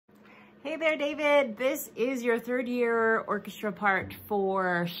Hey there, David. This is your third year orchestra part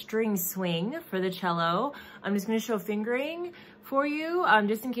for string swing for the cello. I'm just going to show fingering for you,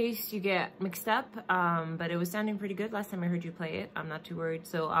 just in case you get mixed up, but it was sounding pretty good last time I heard you play it. I'm not too worried,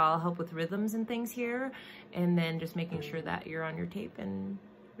 so I'll help with rhythms and things here, and then just making sure that you're on your tape and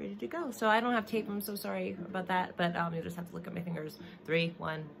ready to go. So I don't have tape, I'm so sorry about that, but you'll just have to look at my fingers. 3,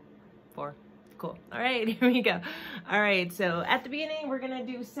 1, 4. Cool. All right, here we go. All right, so at the beginning, we're gonna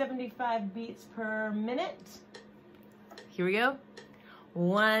do 75 beats per minute. Here we go.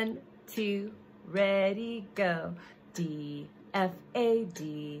 1, 2, ready, go. D, F, A,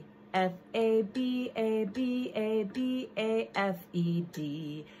 D, F, A, B, A, B, A, B, A, F, E,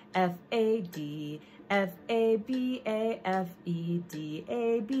 D, F, A, D, F, A, B, A, F, E, D,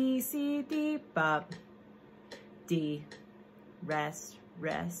 A, B, C, D, bop. D, rest,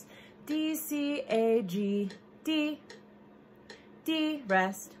 rest. D, C, A, G, D, D,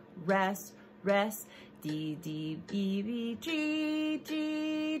 rest, rest, rest. D, D, B, B, G,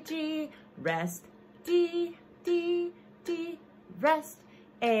 G, G, rest. D, D, D, rest.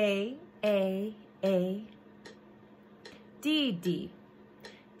 A, A, D, D,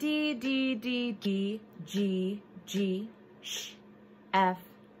 D, D, D, G, G, G, sh, F,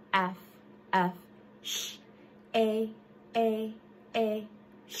 F, F, sh, A,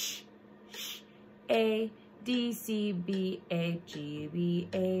 sh, A, D, C, B, A, G, B,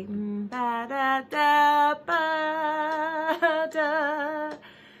 A, ba, da, da, ba, da,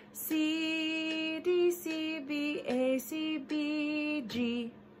 C, D, C, B, A, C, B,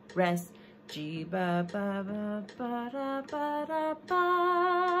 G, rest, G, ba, ba, ba, ba, da, ba, da,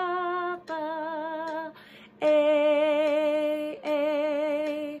 ba, ba, A,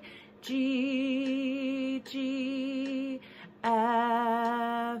 G, G,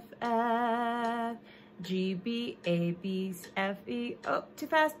 F, F, G, B, A, B, F, E, oh, too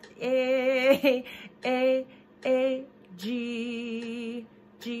fast, A, G,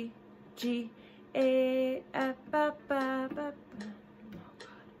 G, G, A, F, ba, ba, ba, ba. Oh, God.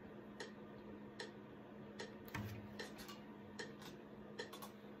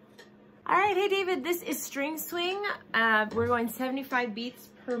 All right, hey, David, this is string swing. We're going 75 beats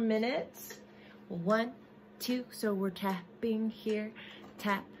per minute. 1, 2, so we're tapping here.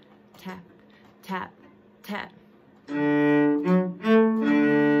 Tap, tap, tap, tap.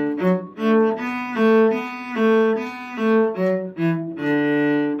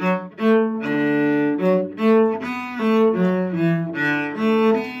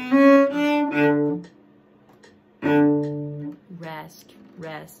 Rest,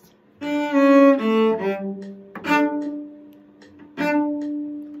 rest.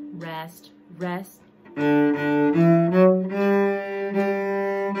 Rest, rest.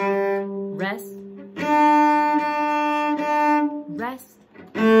 Rest. Rest.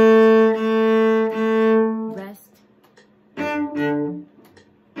 Rest.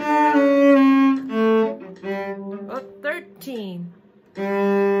 Oh, 13.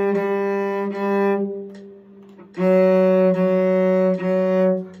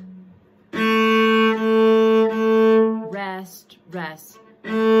 Rest, rest. So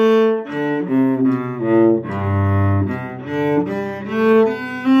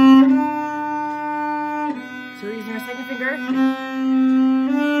we're using our second finger.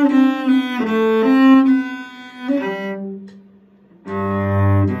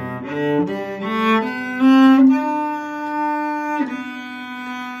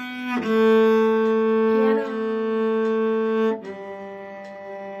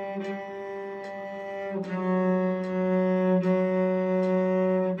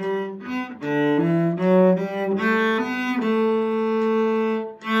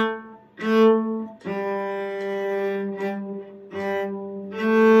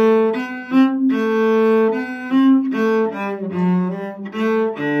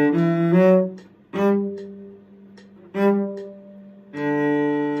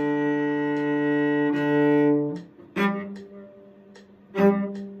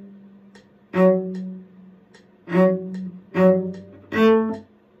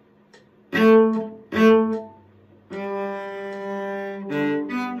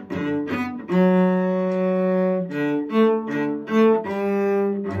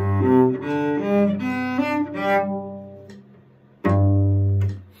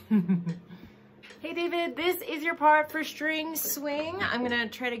 Hey David, this is your part for string swing. I'm gonna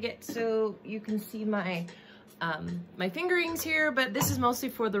try to get so you can see my my fingerings here, but this is mostly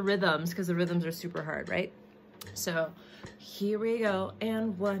for the rhythms because the rhythms are super hard, right? So here we go,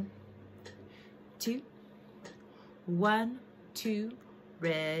 and 1, 2, 1, 2,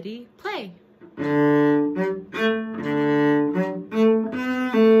 ready, play.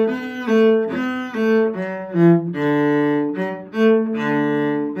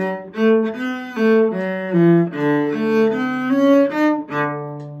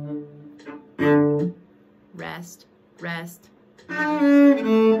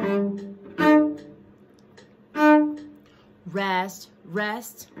 rest,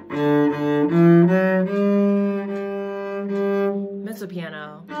 rest. Mezzo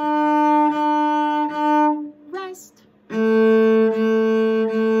piano. Rest.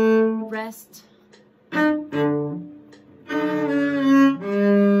 Rest.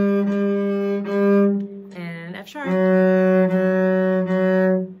 And F sharp.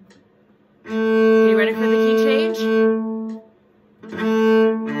 Are you ready for the key change?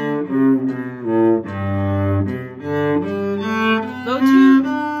 Low two.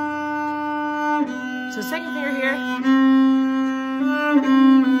 So second finger here.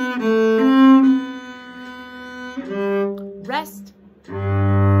 Rest. Woo.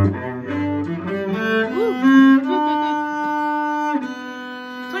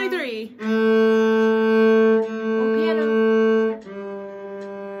 23. Oh, piano.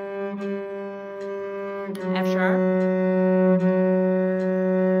 F sharp.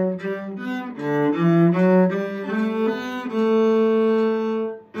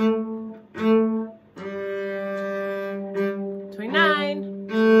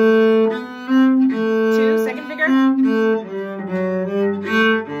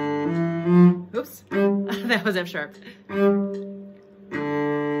 Oops, that was F sharp.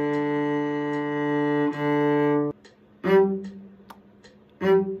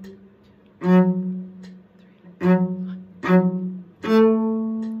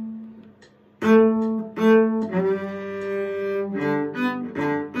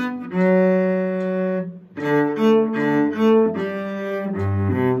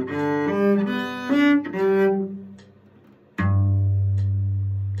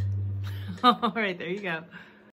 All right, there you go.